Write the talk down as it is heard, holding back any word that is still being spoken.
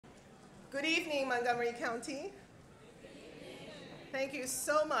Good evening, Montgomery County. Thank you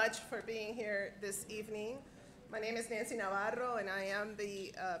so much for being here this evening. My name is Nancy Navarro, and I am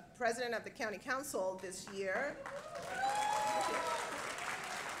the president of the County Council this year.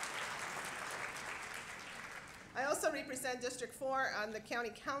 I also represent District 4 on the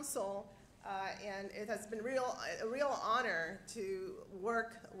County Council, and it has been a real honor to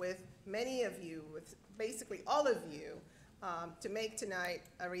work with many of you, with basically all of you, to make tonight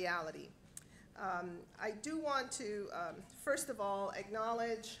a reality. I do want to, first of all,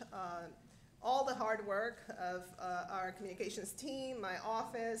 acknowledge all the hard work of our communications team, my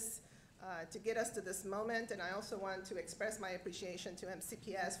office, to get us to this moment. And I also want to express my appreciation to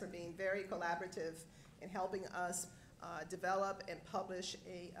MCPS for being very collaborative in helping us develop and publish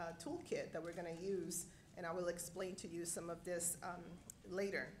a toolkit that we're going to use. And I will explain to you some of this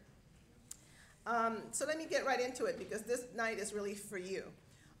later. So let me get right into it, because this night is really for you.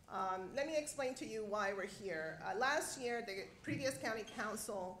 Let me explain to you why we're here. Last year, the previous county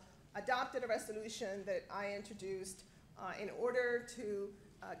council adopted a resolution that I introduced in order to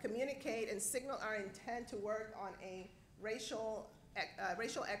communicate and signal our intent to work on a racial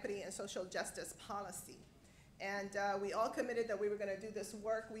equity and social justice policy. And we all committed that we were going to do this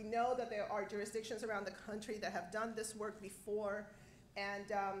work. We know that there are jurisdictions around the country that have done this work before.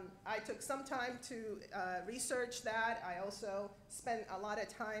 And I took some time to research that. I also spent a lot of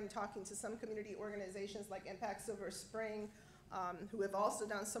time talking to some community organizations like Impact Silver Spring, who have also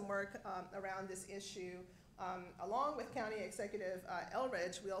done some work around this issue. Along with County Executive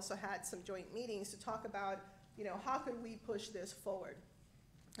Elridge, we also had some joint meetings to talk about, how could we push this forward.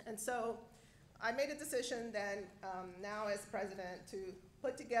 And so I made a decision then, now as president, to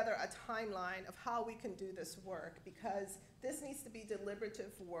put together a timeline of how we can do this work, because this needs to be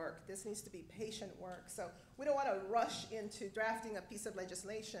deliberative work. This needs to be patient work. So we don't want to rush into drafting a piece of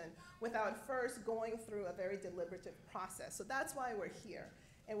legislation without first going through a very deliberative process. So that's why we're here.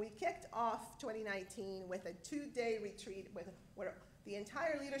 And we kicked off 2019 with a 2-day retreat where the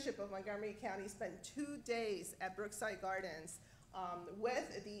entire leadership of Montgomery County spent 2 days at Brookside Gardens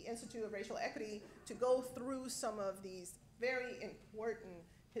with the Institute of Racial Equity to go through some of these very important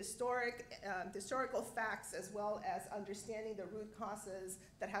historical facts, as well as understanding the root causes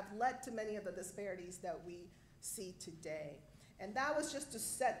that have led to many of the disparities that we see today. And that was just to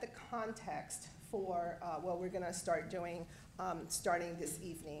set the context for what we're going to start doing starting this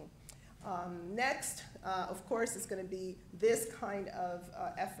evening. Next, of course, is going to be this kind of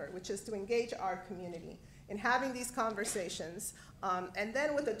effort, which is to engage our community in having these conversations. And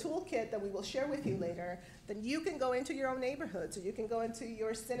then with a toolkit that we will share with you later, then you can go into your own neighborhoods, or you can go into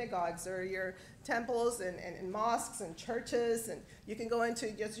your synagogues or your temples and mosques and churches, and you can go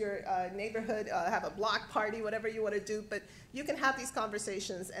into just your neighborhood, have a block party, whatever you want to do, but you can have these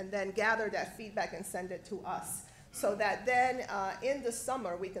conversations and then gather that feedback and send it to us, so that then in the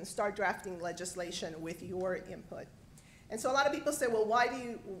summer we can start drafting legislation with your input. And so a lot of people say, well,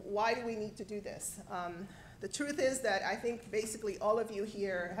 why do we need to do this? The truth is that I think basically all of you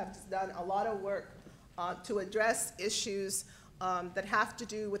here have done a lot of work to address issues that have to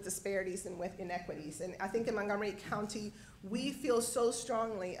do with disparities and with inequities. And I think in Montgomery County, we feel so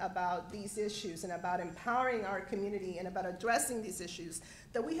strongly about these issues and about empowering our community and about addressing these issues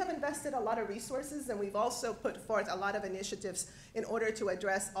that we have invested a lot of resources, and we've also put forth a lot of initiatives in order to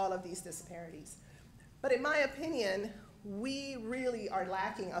address all of these disparities. But in my opinion, we really are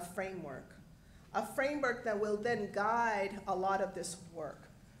lacking a framework that will then guide a lot of this work.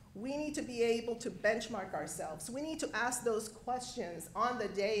 We need to be able to benchmark ourselves. We need to ask those questions on the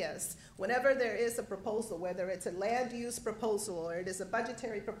dais whenever there is a proposal, whether it's a land use proposal or it is a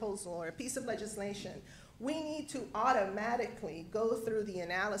budgetary proposal or a piece of legislation. We need to automatically go through the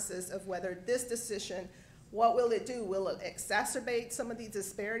analysis of whether this decision, what will it do? Will it exacerbate some of these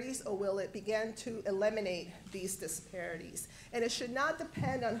disparities, or will it begin to eliminate these disparities? And it should not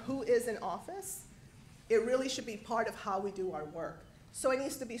depend on who is in office. It really should be part of how we do our work. So it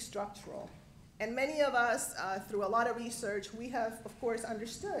needs to be structural. And many of us, through a lot of research, we have, of course,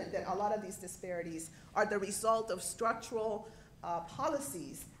 understood that a lot of these disparities are the result of structural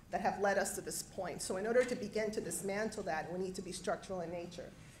policies that have led us to this point. So in order to begin to dismantle that, we need to be structural in nature.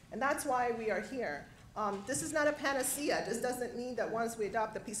 And that's why we are here. This is not a panacea. This doesn't mean that once we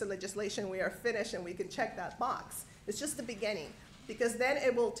adopt a piece of legislation, we are finished and we can check that box. It's just the beginning, because then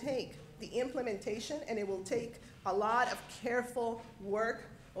it will take the implementation, and it will take a lot of careful work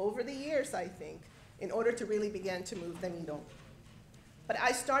over the years, I think, in order to really begin to move the needle. But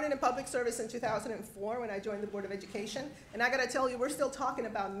I started in public service in 2004 when I joined the Board of Education, and I gotta tell you, we're still talking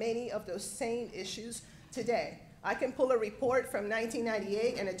about many of those same issues today. I can pull a report from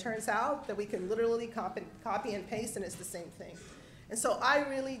 1998, and it turns out that we can literally copy and paste, and it's the same thing. And so I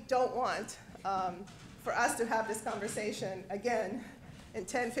really don't want for us to have this conversation again in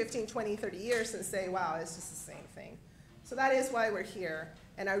 10, 15, 20, 30 years and say, wow, it's just the same thing. So that is why we're here.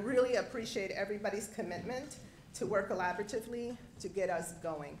 And I really appreciate everybody's commitment to work collaboratively to get us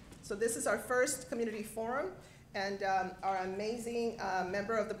going. So this is our first community forum, and our amazing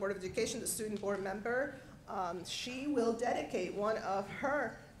member of the Board of Education, the student board member, she will dedicate one of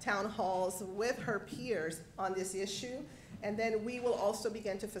her town halls with her peers on this issue, and then we will also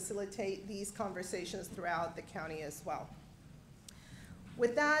begin to facilitate these conversations throughout the county as well.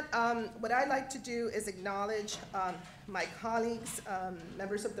 With that, what I'd like to do is acknowledge my colleagues,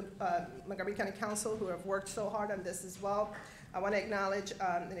 members of the Montgomery County Council who have worked so hard on this as well. I want to acknowledge,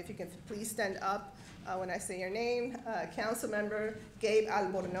 and if you can please stand up when I say your name, Council Member Gabe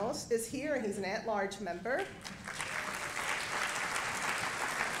Albornoz is here, and he's an at-large member.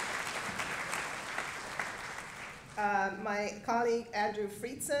 My colleague Andrew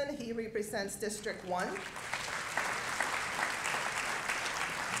Friedson, he represents District 1.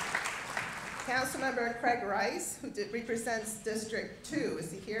 Councilmember Craig Rice, who represents District 2.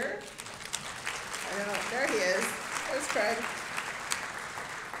 Is he here? I know, there he is. There's Craig.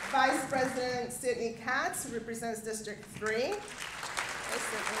 Vice President Sidney Katz, who represents District 3. There's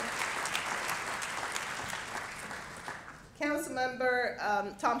Sidney. Councilmember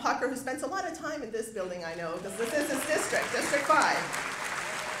Tom Hucker, who spends a lot of time in this building, I know, because this is his district, District 5.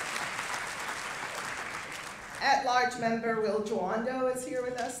 At-large member Will Joando is here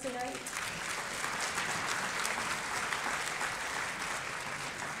with us tonight.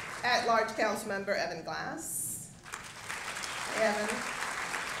 At-large council member Evan Glass. Evan.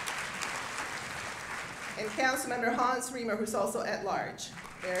 And council member Hans Riemer, who's also at-large.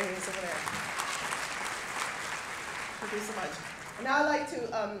 There he is over there. Thank you so much. And now I'd like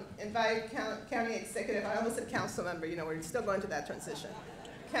to invite County Executive, I almost said council member, you know, we're still going to that transition.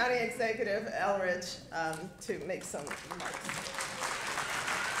 County Executive Elridge to make some remarks.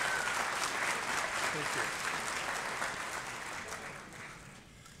 Thank you.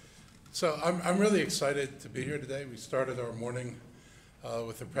 So I'm really excited to be here today. We started our morning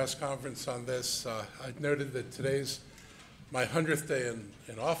with a press conference on this. I noted that today's my 100th day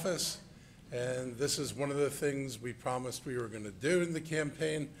in office, and this is one of the things we promised we were going to do in the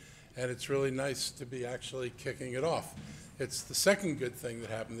campaign, and it's really nice to be actually kicking it off. It's the second good thing that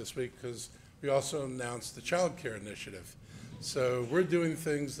happened this week because we also announced the child care initiative. So we're doing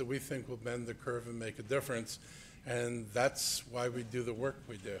things that we think will bend the curve and make a difference, and that's why we do the work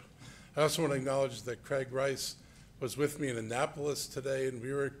we do. I also want to acknowledge that Craig Rice was with me in Annapolis today, and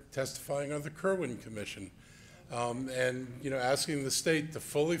we were testifying on the Kerwin Commission, and asking the state to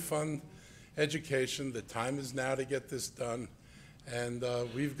fully fund education. The time is now to get this done, and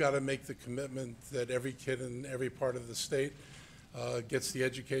we've got to make the commitment that every kid in every part of the state gets the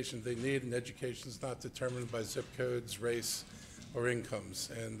education they need, and education is not determined by zip codes, race, or incomes,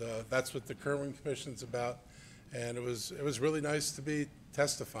 and that's what the Kerwin Commission is about. And it was really nice to be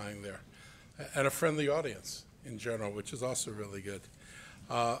testifying there, and a friendly audience in general, which is also really good.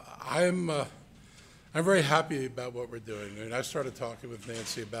 I'm very happy about what we're doing. I mean, I started talking with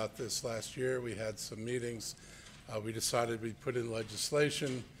Nancy about this last year. We had some meetings. We decided we'd put in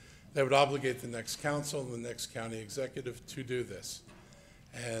legislation that would obligate the next council and the next county executive to do this.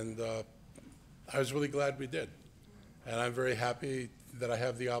 And I was really glad we did. And I'm very happy that I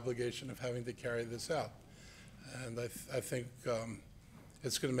have the obligation of having to carry this out. And I think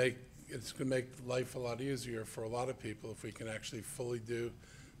it's going to make life a lot easier for a lot of people if we can actually fully do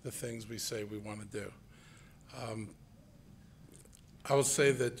the things we say we want to do. I will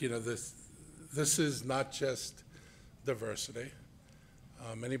say that this is not just diversity.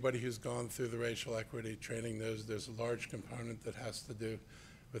 Anybody who's gone through the racial equity training knows there's a large component that has to do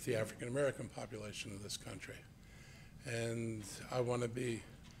with the African American population of this country. And I want to be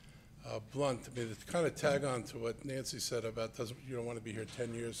blunt. I mean, to kind of tag on to what Nancy said about you don't want to be here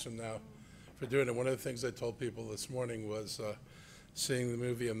 10 years from now for doing it. One of the things I told people this morning was seeing the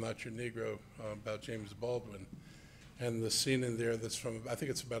movie I'm Not Your Negro about James Baldwin, and the scene in there that's from, I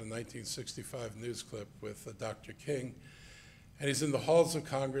think it's about a 1965 news clip with Dr. King, and he's in the halls of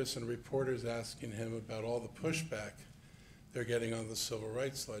Congress and reporters asking him about all the pushback they're getting on the civil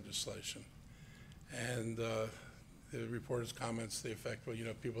rights legislation. And the reporter's comments to the effect, well,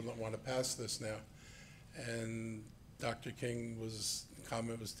 people don't want to pass this now. And Dr. King's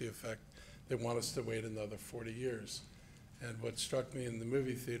comment was to the effect, they want us to wait another 40 years. And what struck me in the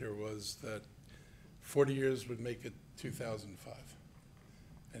movie theater was that 40 years would make it 2005.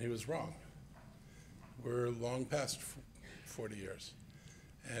 And he was wrong. we're long past 40 years.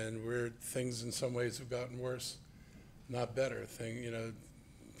 And things in some ways have gotten worse, not better.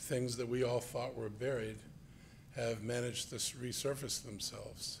 Things that we all thought were buried have managed to resurface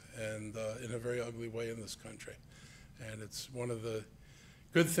themselves, and in a very ugly way in this country. And it's one of the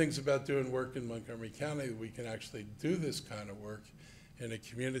good things about doing work in Montgomery County, that we can actually do this kind of work in a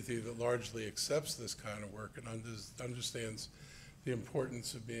community that largely accepts this kind of work and understands the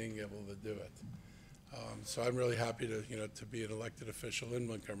importance of being able to do it. So I'm really happy to be an elected official in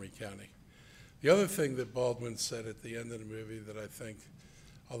Montgomery County. The other thing that Baldwin said at the end of the movie that I think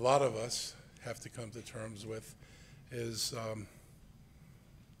a lot of us have to come to terms with is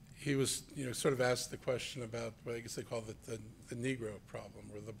he was sort of asked the question about, well, I guess they called it the Negro problem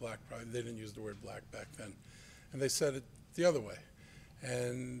or the black problem. They didn't use the word black back then. And they said it the other way.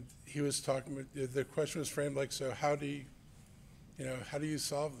 And he was talking, the question was framed like, so how do you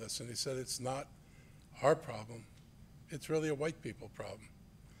solve this? And he said, it's not our problem. It's really a white people problem.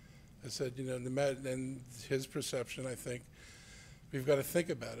 I said, and his perception, I think, we've got to think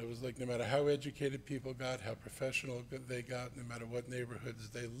about it. It was like no matter how educated people got, how professional they got, no matter what neighborhoods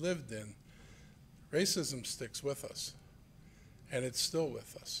they lived in, racism sticks with us. And it's still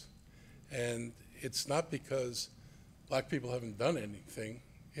with us. And it's not because black people haven't done anything.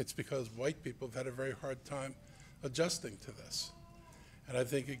 It's because white people have had a very hard time adjusting to this. And I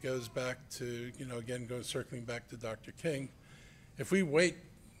think it goes back to, again, circling back to Dr. King, if we wait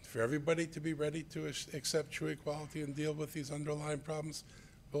for everybody to be ready to accept true equality and deal with these underlying problems,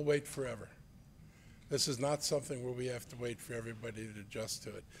 we'll wait forever. This is not something where we have to wait for everybody to adjust to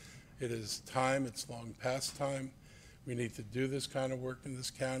it. It is time, it's long past time. We need to do this kind of work in this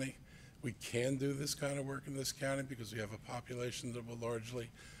county. We can do this kind of work in this county because we have a population that will largely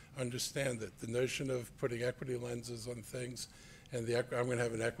understand it. The notion of putting equity lenses on things, and I'm going to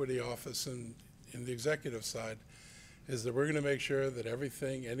have an equity office in the executive side, is that we're going to make sure that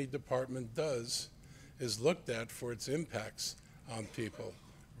everything any department does is looked at for its impacts on people,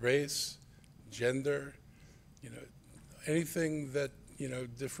 race, gender, anything that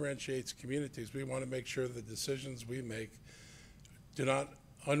differentiates communities. We want to make sure the decisions we make do not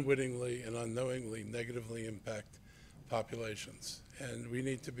unwittingly and unknowingly negatively impact populations. And we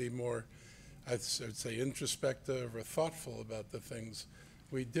need to be more, I'd say, introspective or thoughtful about the things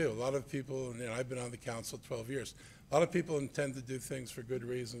we do. A lot of people, and I've been on the council 12 years, a lot of people intend to do things for good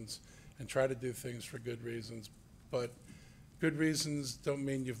reasons and try to do things for good reasons, but good reasons don't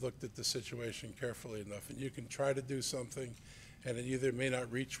mean you've looked at the situation carefully enough. And you can try to do something, and it either may not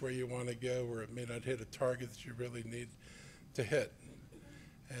reach where you want to go, or it may not hit a target that you really need to hit.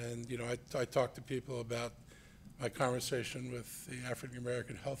 And I talk to people about my conversation with the African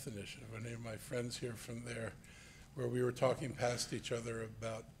American Health Initiative, any of my friends here from there, where we were talking past each other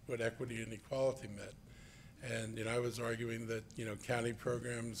about what equity and equality meant. And I was arguing that county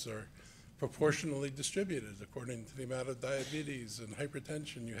programs are proportionally distributed according to the amount of diabetes and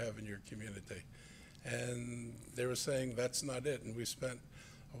hypertension you have in your community. And they were saying that's not it. And we spent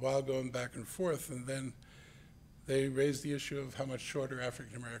a while going back and forth, and then they raised the issue of how much shorter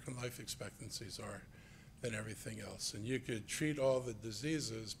African American life expectancies are than everything else. And you could treat all the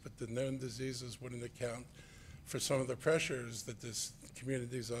diseases, but the known diseases wouldn't account for some of the pressures that this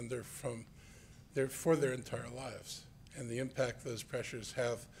community is under for their entire lives, and the impact those pressures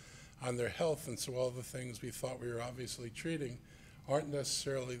have on their health. And so all the things we thought we were obviously treating aren't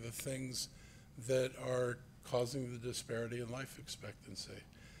necessarily the things that are causing the disparity in life expectancy.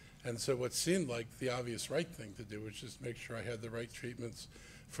 And so what seemed like the obvious right thing to do, which is make sure I had the right treatments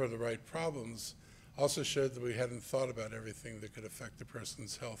for the right problems, also showed that we hadn't thought about everything that could affect a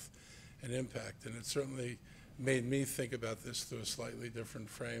person's health and impact. And it certainly made me think about this through a slightly different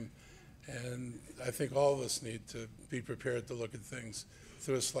frame. And I think all of us need to be prepared to look at things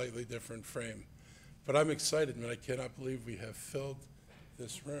through a slightly different frame. But I'm excited, and I cannot believe we have filled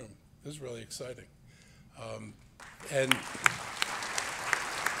this room. This is really exciting.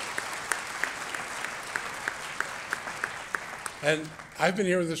 And I've been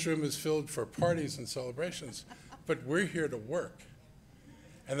hearing this room is filled for parties and celebrations, but we're here to work.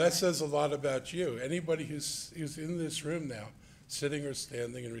 And that says a lot about you. Anybody who's in this room now, sitting or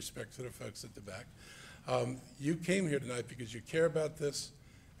standing, in respect to the folks at the back, you came here tonight because you care about this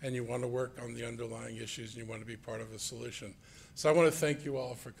and you want to work on the underlying issues and you want to be part of a solution. So I want to thank you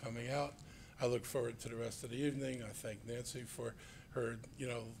all for coming out. I look forward to the rest of the evening. I thank Nancy for her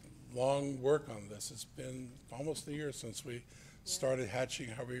long work on this. It's been almost a year since we started hatching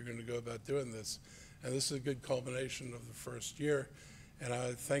how we were going to go about doing this. And this is a good culmination of the first year. And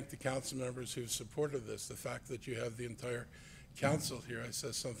I thank the council members who've supported this. The fact that you have the entire council here, I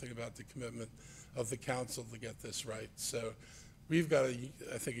says something about the commitment of the council to get this right. So we've got,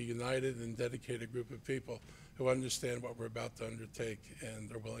 I think, a united and dedicated group of people who understand what we're about to undertake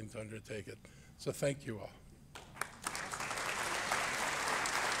and are willing to undertake it. So thank you all.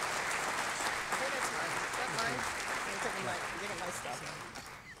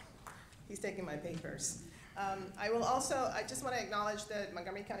 He's taking my papers. I just want to acknowledge that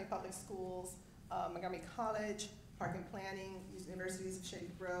Montgomery County Public Schools, Montgomery College, Park and Planning, Universities of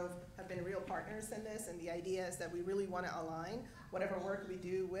Shady Grove have been real partners in this, and the idea is that we really want to align whatever work we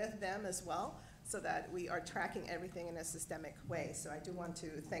do with them as well, so that we are tracking everything in a systemic way. So I do want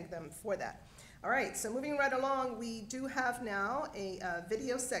to thank them for that. All right, so moving right along, we do have now a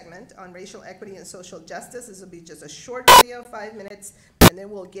video segment on racial equity and social justice. This will be just a short video, 5 minutes, and then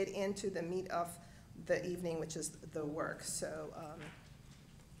we'll get into the meat of the evening, which is the work. So,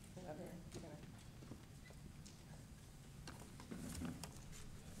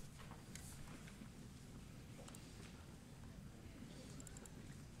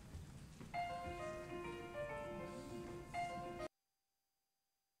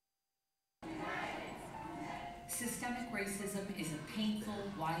 Systemic racism is a painful,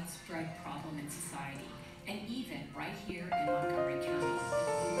 widespread problem in society, and even right here in Montgomery County.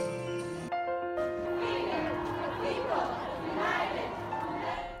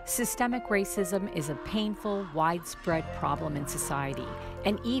 Systemic racism is a painful, widespread problem in society,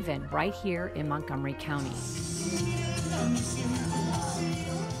 and even right here in Montgomery County.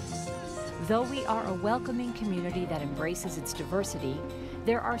 Though we are a welcoming community that embraces its diversity,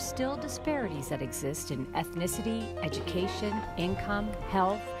 there are still disparities that exist in ethnicity, education, income,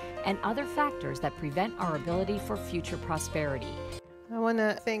 health, and other factors that prevent our ability for future prosperity. I want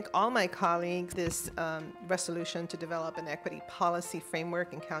to thank all my colleagues, this resolution to develop an equity policy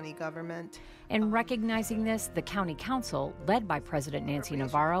framework in county government. In recognizing this, the County Council, led by President Nancy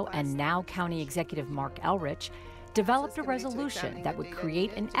Navarro and now County Executive Mark Elrich, developed a resolution that would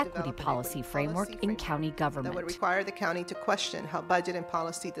create an equity policy framework in county government. That would require the county to question how budget and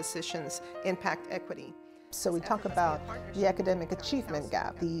policy decisions impact equity. So we talk about the academic achievement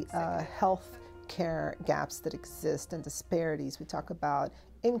gap, the health care gaps that exist and disparities. We talk about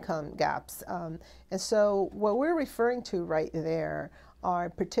income gaps. And so what we're referring to right there are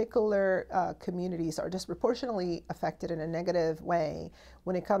particular communities are disproportionately affected in a negative way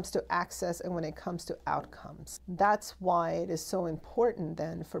when it comes to access and when it comes to outcomes. That's why it is so important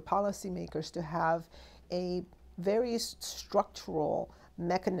then for policymakers to have a very structural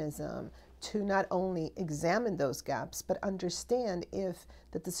mechanism to not only examine those gaps, but understand if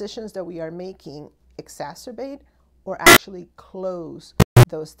the decisions that we are making exacerbate or actually close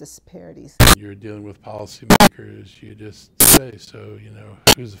those disparities. You're dealing with policymakers, you just say, so, you know,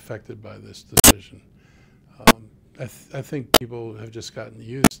 who's affected by this decision? I think people have just gotten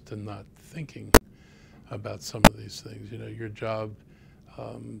used to not thinking about some of these things. You know, your job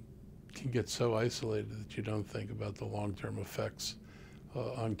can get so isolated that you don't think about the long-term effects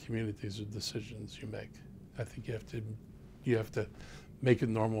on communities or decisions you make. I think you have to make it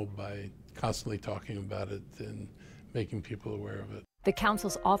normal by constantly talking about it and making people aware of it. The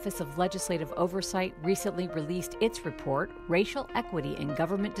Council's Office of Legislative Oversight recently released its report, Racial Equity in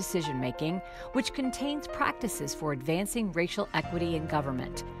Government Decision-Making, which contains practices for advancing racial equity in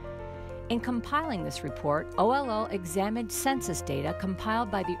government. In compiling this report, OLL examined census data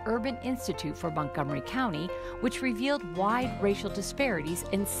compiled by the Urban Institute for Montgomery County, which revealed wide racial disparities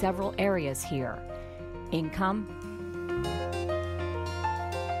in several areas here. Income,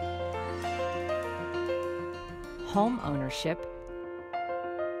 home ownership,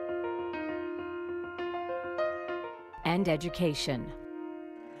 and education.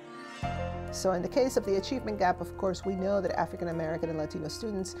 So in the case of the achievement gap, of course, we know that African American and Latino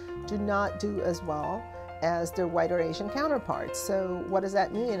students do not do as well as their white or Asian counterparts. So what does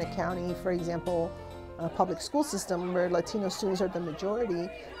that mean in a county, for example, a public school system where Latino students are the majority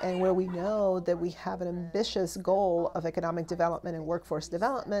and where we know that we have an ambitious goal of economic development and workforce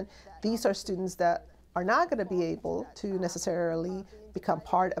development? These are students that are not going to be able to necessarily become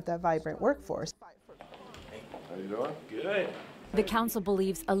part of that vibrant workforce. How you doing? Good. The Council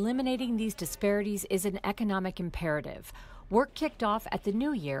believes eliminating these disparities is an economic imperative. Work kicked off at the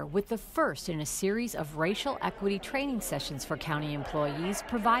new year with the first in a series of racial equity training sessions for county employees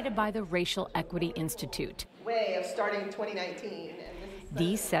provided by the Racial Equity Institute. Way of starting 2019.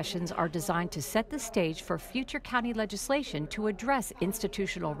 These sessions are designed to set the stage for future county legislation to address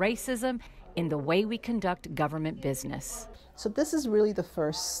institutional racism in the way we conduct government business. So this is really the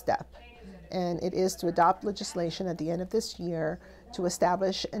first step. and it is to adopt legislation at the end of this year to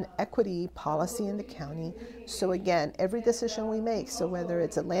establish an equity policy in the county. So again, every decision we make, so whether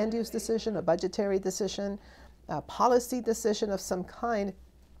it's a land use decision, a budgetary decision, a policy decision of some kind,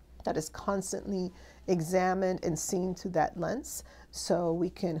 that is constantly examined and seen through that lens, so we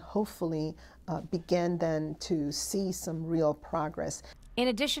can hopefully begin then to see some real progress. In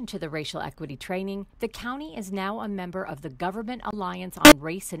addition to the racial equity training, the county is now a member of the Government Alliance on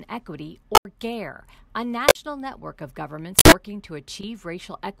Race and Equity, or GARE, a national network of governments working to achieve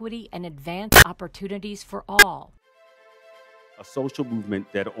racial equity and advance opportunities for all. A social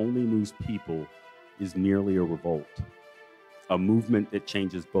movement that only moves people is merely a revolt. A movement that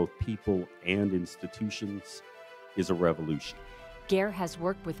changes both people and institutions is a revolution. GARE has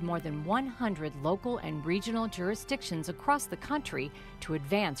worked with more than 100 local and regional jurisdictions across the country to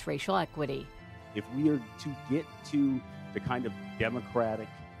advance racial equity. If we are to get to the kind of democratic,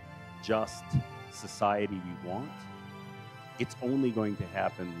 just society we want, it's only going to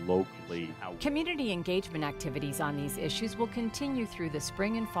happen locally. Community engagement activities on these issues will continue through the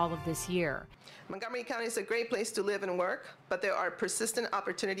spring and fall of this year. Montgomery County is a great place to live and work, but there are persistent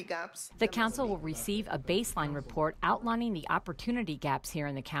opportunity gaps. The council will receive a baseline report outlining the opportunity gaps here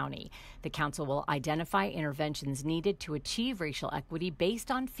in the county. The council will identify interventions needed to achieve racial equity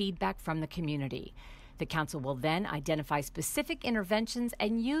based on feedback from the community. The council will then identify specific interventions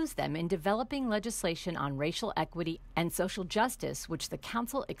and use them in developing legislation on racial equity and social justice, which the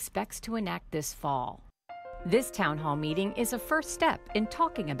council expects to enact this fall. This town hall meeting is a first step in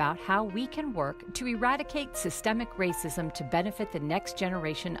talking about how we can work to eradicate systemic racism to benefit the next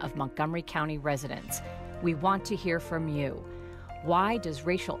generation of Montgomery County residents. We want to hear from you. Why does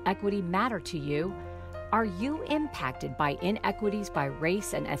racial equity matter to you? Are you impacted by inequities by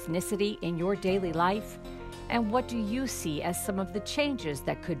race and ethnicity in your daily life? And what do you see as some of the changes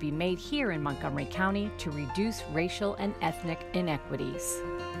that could be made here in Montgomery County to reduce racial and ethnic inequities?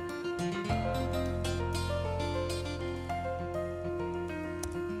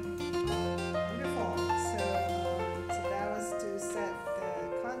 Wonderful. So that was to set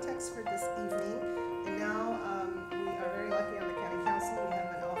the context for this evening. And now we are very lucky on the County Council. We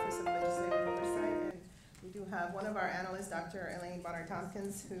have an Office of Legislative Oversight, and we do have one of our analysts, Dr. Elaine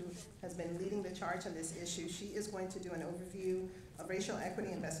Bonner-Tompkins, who has been leading the charge on this issue. She is going to do an overview of racial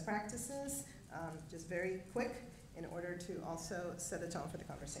equity and best practices, just very quick, in order to also set a tone for the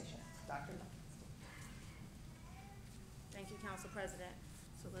conversation. Dr. Thank you, Council President.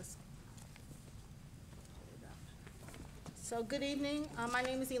 So good evening. My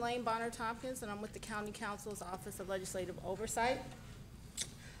name is Elaine Bonner-Tompkins, and I'm with the County Council's Office of Legislative Oversight.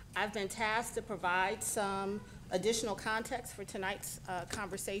 I've been tasked to provide some additional context for tonight's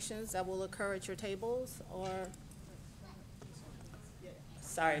conversations that will occur at your tables, or,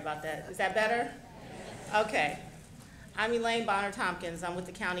 sorry about that. Is that better? Okay. I'm Elaine Bonner-Tompkins. I'm with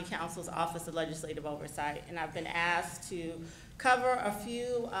the County Council's Office of Legislative Oversight, and I've been asked to cover a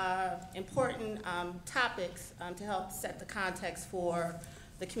few important topics to help set the context for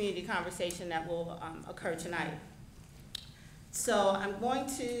the community conversation that will occur tonight. So I'm going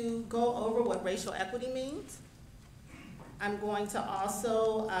to go over what racial equity means. I'm going to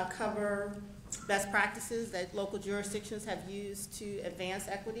also cover best practices that local jurisdictions have used to advance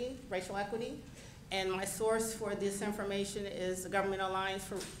equity, racial equity. And my source for this information is the Government Alliance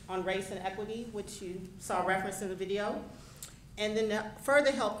on Race and Equity, which you saw referenced in the video. And then to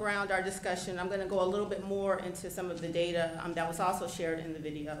further help ground our discussion, I'm going to go a little bit more into some of the data that was also shared in the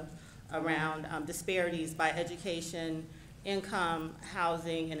video around disparities by education, income,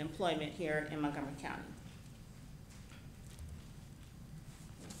 housing, and employment here in Montgomery County.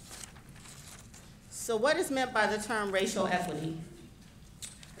 So what is meant by the term racial equity?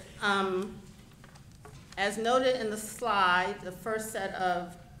 As noted in the slide, the first set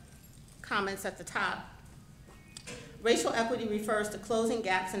of comments at the top, racial equity refers to closing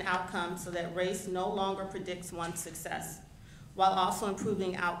gaps in outcomes so that race no longer predicts one's success, while also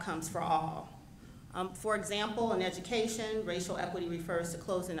improving outcomes for all. For example, in education, racial equity refers to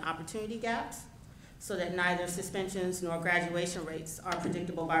closing opportunity gaps so that neither suspensions nor graduation rates are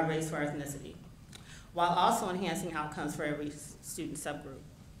predictable by race or ethnicity, while also enhancing outcomes for every student subgroup.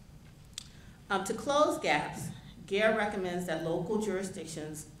 To close gaps, GARE recommends that local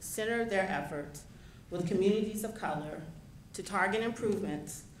jurisdictions center their efforts with communities of color to target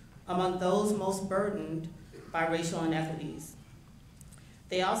improvements among those most burdened by racial inequities.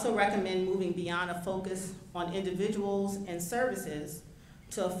 They also recommend moving beyond a focus on individuals and services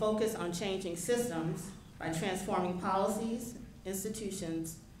to a focus on changing systems by transforming policies,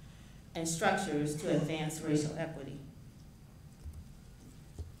 institutions, and structures to advance racial equity.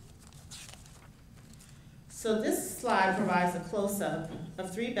 So this slide provides a close-up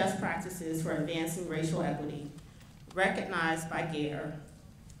of 3 best practices for advancing racial equity, recognized by GARE,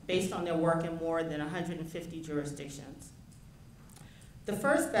 based on their work in more than 150 jurisdictions. The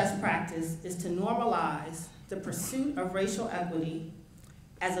first best practice is to normalize the pursuit of racial equity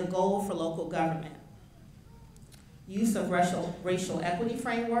as a goal for local government. Use of racial equity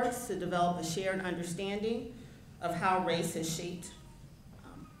frameworks to develop a shared understanding of how race has shaped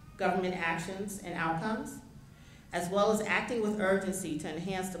government actions and outcomes, as well as acting with urgency to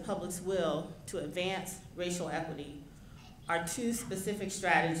enhance the public's will to advance racial equity, are 2 specific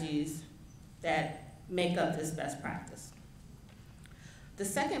strategies that make up this best practice. The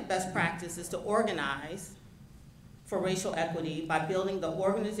second best practice is to organize for racial equity by building the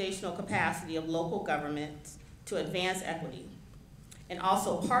organizational capacity of local governments to advance equity, and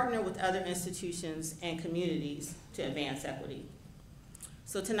also partner with other institutions and communities to advance equity.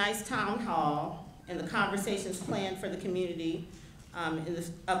 So tonight's town hall and the conversations planned for the community in the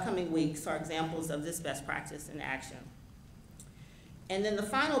upcoming weeks are examples of this best practice in action. And then the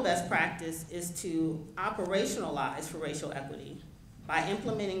final best practice is to operationalize for racial equity by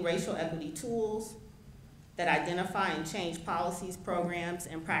implementing racial equity tools that identify and change policies, programs,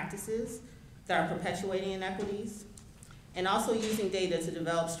 and practices that are perpetuating inequities, and also using data to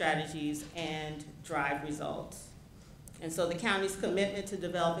develop strategies and drive results. And so the county's commitment to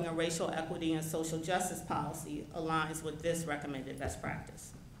developing a racial equity and social justice policy aligns with this recommended best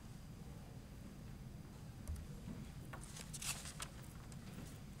practice.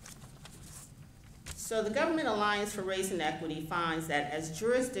 So the Government Alliance for Race and Equity finds that as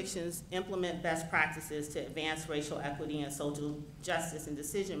jurisdictions implement best practices to advance racial equity and social justice in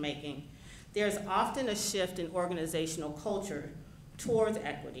decision-making, there's often a shift in organizational culture towards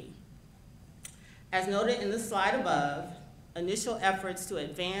equity. As noted in the slide above, initial efforts to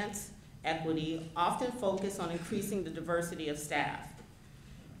advance equity often focus on increasing the diversity of staff.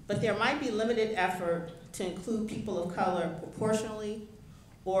 But there might be limited effort to include people of color proportionally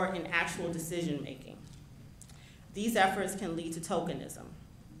or in actual decision-making. These efforts can lead to tokenism.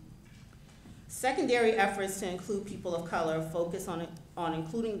 Secondary efforts to include people of color focus on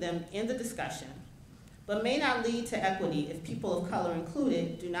including them in the discussion, but may not lead to equity if people of color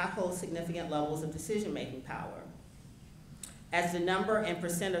included do not hold significant levels of decision-making power. As the number and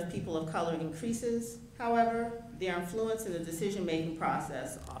percent of people of color increases, however, their influence in the decision-making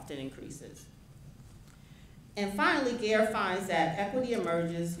process often increases. And finally, GARE finds that equity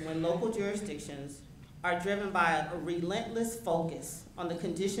emerges when local jurisdictions are driven by a relentless focus on the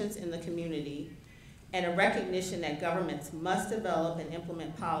conditions in the community and a recognition that governments must develop and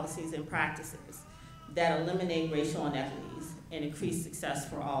implement policies and practices that eliminate racial inequities and increase success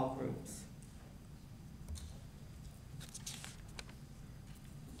for all groups.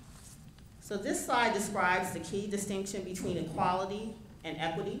 So this slide describes the key distinction between equality and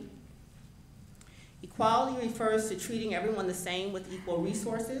equity. Equality refers to treating everyone the same with equal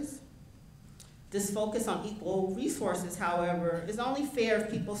resources. This focus on equal resources, however, is only fair if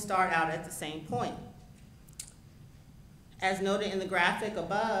people start out at the same point. As noted in the graphic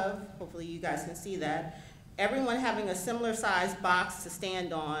above, hopefully you guys can see that, everyone having a similar sized box to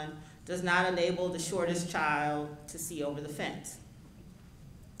stand on does not enable the shortest child to see over the fence.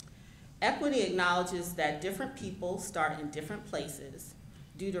 Equity acknowledges that different people start in different places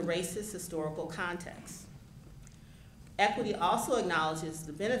due to racist historical context. Equity also acknowledges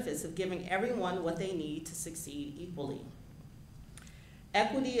the benefits of giving everyone what they need to succeed equally.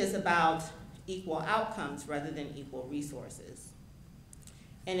 Equity is about equal outcomes rather than equal resources.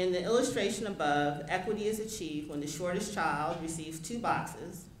 And in the illustration above, equity is achieved when the shortest child receives 2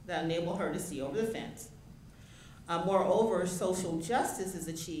 boxes that enable her to see over the fence. Moreover, social justice is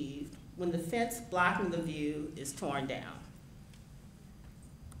achieved when the fence blocking the view is torn down.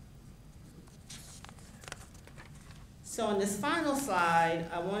 So in this final slide,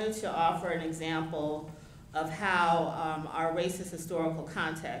 I wanted to offer an example of how our racist historical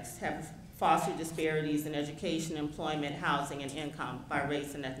contexts have fostered disparities in education, employment, housing, and income by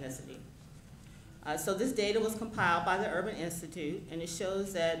race and ethnicity. So this data was compiled by the Urban Institute, and it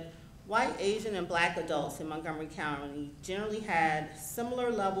shows that white, Asian, and Black adults in Montgomery County generally had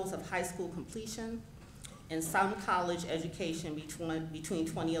similar levels of high school completion and some college education between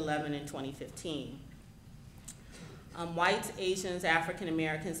 2011 and 2015. Whites, Asians, African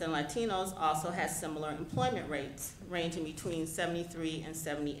Americans, and Latinos also had similar employment rates, ranging between 73% and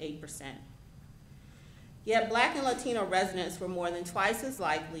 78%. Yet Black and Latino residents were more than twice as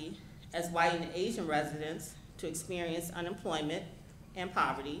likely as white and Asian residents to experience unemployment and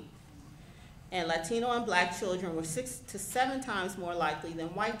poverty, and Latino and Black children were 6 to 7 times more likely than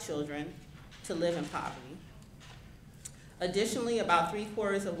white children to live in poverty. Additionally, about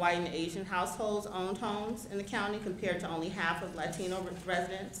 3/4 of white and Asian households owned homes in the county compared to only half of Latino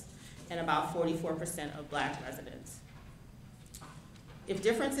residents and about 44% of Black residents. If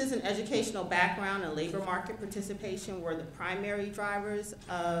differences in educational background and labor market participation were the primary drivers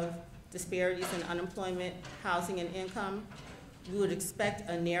of disparities in unemployment, housing, and income, we would expect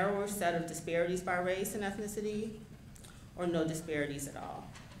a narrower set of disparities by race and ethnicity, or no disparities at all.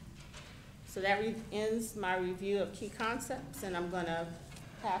 So that ends my review of key concepts, and I'm going to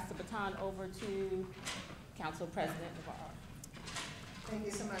pass the baton over to Council President Navarro. Thank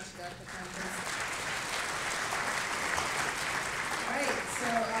you so much, Dr. Constance. All right, so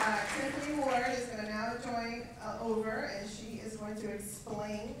Tiffany Ward is going to now join over, and she is going to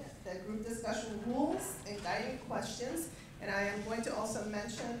explain the group discussion rules and guiding questions. And I am going to also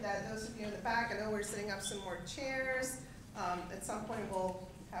mention that those of you in the back, I know we're setting up some more chairs. At some point, we'll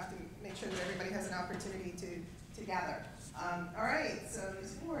have to make sure that everybody has an opportunity to gather. All right, so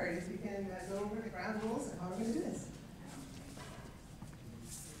Ms. Ward, if you can go over the ground rules and how we're going to do this.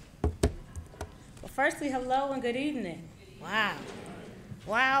 Well, firstly, hello and good evening. Wow.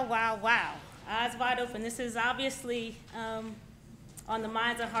 Wow, wow, wow. Eyes wide open. This is obviously on the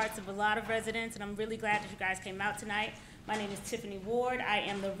minds and hearts of a lot of residents, and I'm really glad that you guys came out tonight. My name is Tiffany Ward. I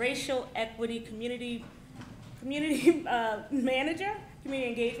am the Racial Equity Community Manager, Community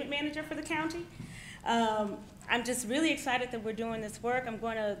Engagement Manager for the county. I'm just really excited that we're doing this work. I'm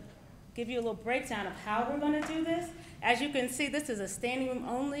going to give you a little breakdown of how we're going to do this. As you can see, this is a standing room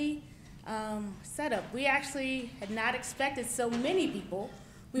only setup. We actually had not expected so many people.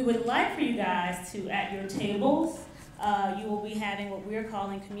 We would like for you guys to, at your tables, you will be having what we're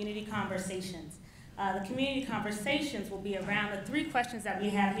calling community conversations. The community conversations will be around the 3 questions that we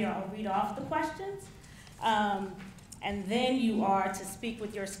have here. I'll read off the questions. And then you are to speak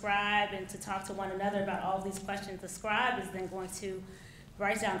with your scribe and to talk to one another about all of these questions. The scribe is then going to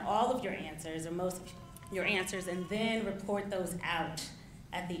write down all of your answers, or most of your answers, and then report those out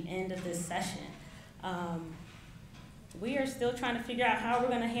at the end of this session. We are still trying to figure out how we're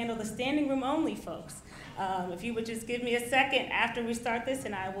going to handle the standing room only folks. If you would just give me a second after we start this,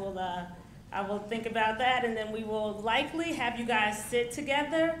 and I will think about that, and then we will likely have you guys sit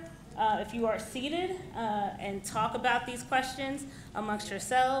together if you are seated and talk about these questions amongst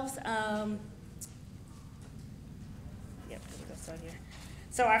yourselves.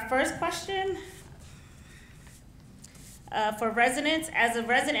 So our first question for residents: as a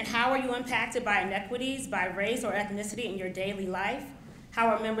resident, how are you impacted by inequities by race or ethnicity in your daily life? How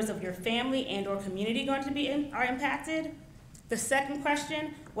are members of your family and or community going to be impacted? The second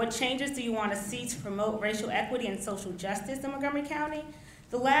question: what changes do you want to see to promote racial equity and social justice in Montgomery County?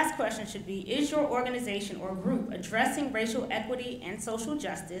 The last question should be: is your organization or group addressing racial equity and social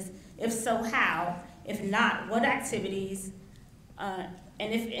justice? If so, how? If not, what activities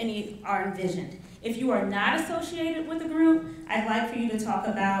and if any are envisioned? If you are not associated with the group, I'd like for you to talk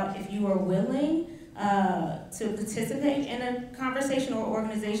about if you are willing to participate in a conversation or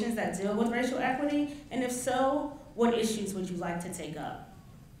organizations that deal with racial equity, and if so, what issues would you like to take up?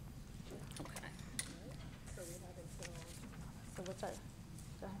 Okay. So what's that?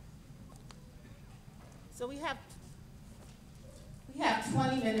 Go ahead. So we have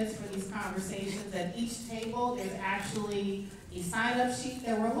 20 minutes for these conversations. At each table, there's actually a sign-up sheet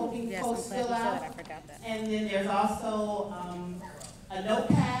that we're hoping folks fill out. I forgot that. And then there's also a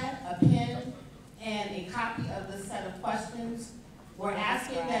notepad, a pen, and a copy of the set of questions. We're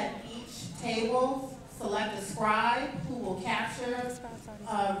asking that each table select a scribe who will capture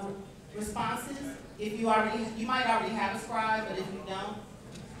responses. If you might already have a scribe, but if you don't,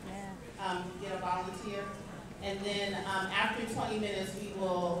 get a volunteer. And then after 20 minutes, we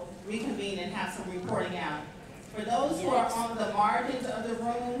will reconvene and have some reporting out. For those who are on the margins of the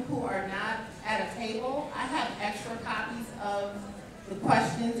room who are not at a table, I have extra copies of the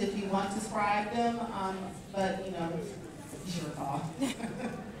questions if you want to scribe them, but it's your call.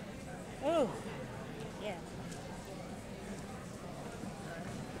 Oh.